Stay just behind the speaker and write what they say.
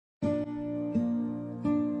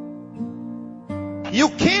You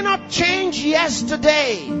cannot change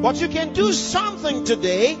yesterday, but you can do something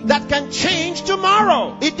today that can change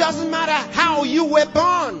tomorrow. It doesn't matter how you were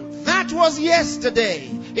born. That was yesterday.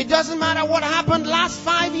 It doesn't matter what happened last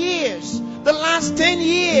 5 years, the last 10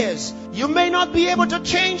 years. You may not be able to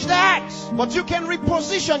change that, but you can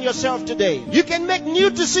reposition yourself today. You can make new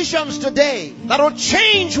decisions today that will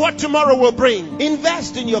change what tomorrow will bring.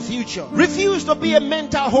 Invest in your future. Refuse to be a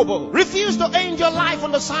mental hobo. Refuse to end your life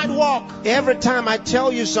on the sidewalk. Every time I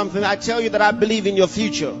tell you something, I tell you that I believe in your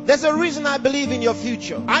future. There's a reason I believe in your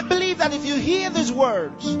future. I believe that if you hear these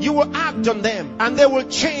words, you will act on them and they will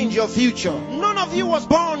change your future. None of you was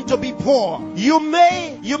born to be poor. You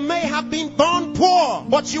may have been born poor,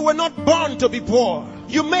 but you were not born to be poor.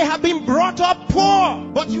 You may have been brought up poor,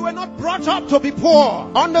 but you were not brought up to be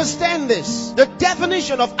poor. Understand this. The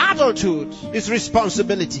definition of adulthood is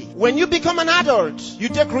responsibility. When you become an adult, you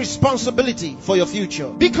take responsibility for your future.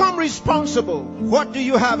 Become responsible. What do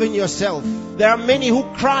you have in yourself? There are many who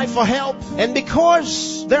cry for help, and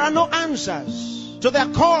because there are no answers to their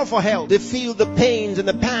call for help, they feel the pains and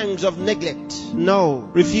the pangs of neglect. No,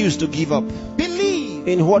 refuse to give up. Believe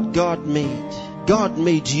in what God made. God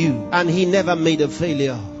made you, and He never made a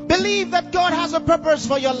failure. Believe that God has a purpose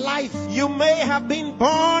for your life. You may have been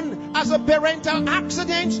born as a parental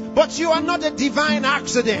accident, but you are not a divine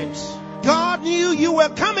accident. God knew you were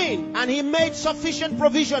coming, and He made sufficient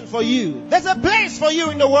provision for you. There's a place for you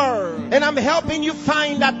in the world, and I'm helping you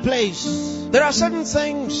find that place. There are certain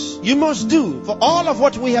things you must do for all of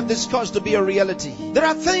what we have discussed to be a reality. There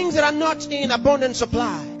are things that are not in abundant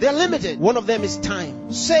supply. They're limited. One of them is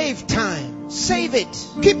time. Save time. Save it.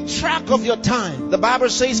 Keep track of your time. The Bible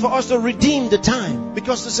says for us to redeem the time,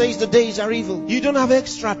 because it says the days are evil. You don't have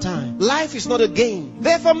extra time. Life is not a game.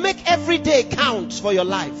 Therefore, make every day count for your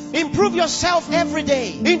life. Improve yourself every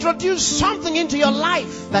day. Introduce something into your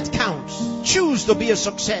life that counts. Choose to be a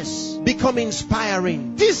success. Become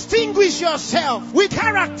inspiring. Distinguish yourself with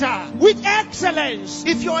character, with excellence.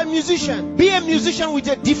 If you're a musician, be a musician with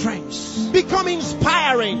a difference. Become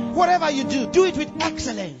inspiring. Whatever you do, do it with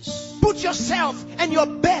excellence. Put yourself and your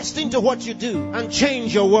best into what you do and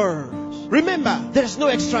change your world. Remember, there's no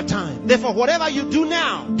extra time. Therefore, whatever you do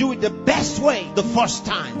now, do it the best way the first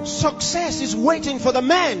time. Success is waiting for the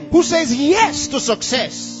man who says yes to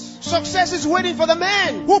success. Success is waiting for the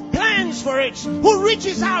man who plans for it, who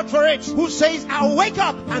reaches out for it, who says, I'll wake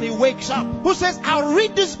up, and he wakes up. Who says, I'll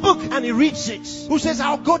read this book, and he reads it. Who says,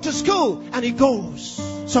 I'll go to school, and he goes.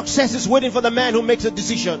 Success is waiting for the man who makes a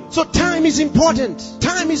decision. So time is important.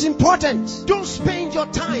 Time is important. Don't spend your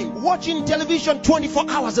time watching television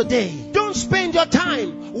 24 hours a day. Don't spend your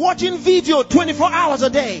time watching video 24 hours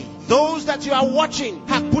a day. Those that you are watching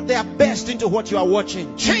have put their best into what you are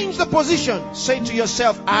watching. Change the position. Say to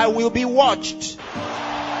yourself, I will be watched.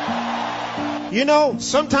 You know,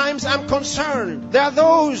 sometimes I'm concerned. There are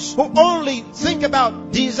those who only think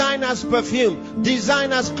about designers' perfume,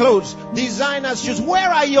 designers' clothes, designers' shoes. Where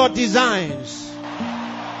are your designs?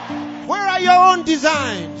 Where are your own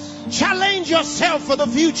designs? Challenge yourself for the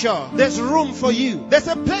future. There's room for you. There's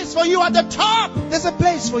a place for you at the top. There's a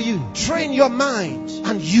place for you. Train your mind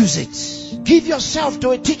and use it. Give yourself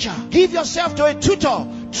to a teacher. Give yourself to a tutor.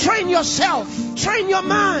 Train yourself. Train your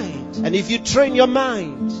mind. And if you train your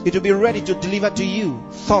mind, it will be ready to deliver to you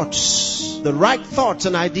thoughts, the right thoughts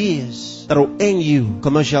and ideas that will earn you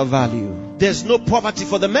commercial value. There's no poverty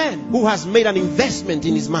for the man who has made an investment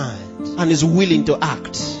in his mind and is willing to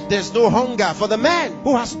act. There's no hunger for the man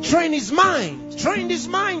who has trained his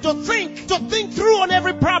mind to think through on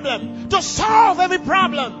every problem, to solve every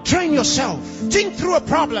problem. Train yourself. Think through a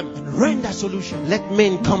problem and render a solution. Let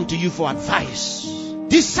men come to you for advice.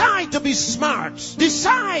 Decide to be smart.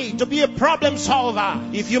 Decide to be a problem solver.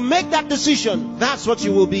 If you make that decision, that's what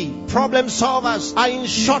you will be. Problem solvers are in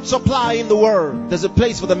short supply in the world. There's a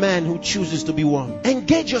place for the man who chooses to be one.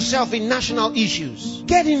 Engage yourself in national issues.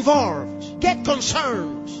 Get involved. Get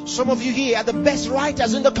concerned. Some of you here are the best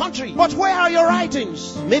writers in the country. But where are your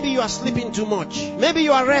writings? Maybe you are sleeping too much. Maybe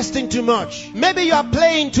you are resting too much. Maybe you are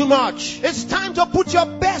playing too much. It's time to put your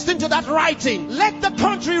best into that writing. Let the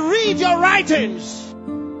country read your writings.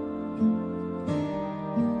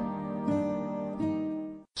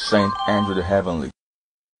 Saint Andrew the Heavenly.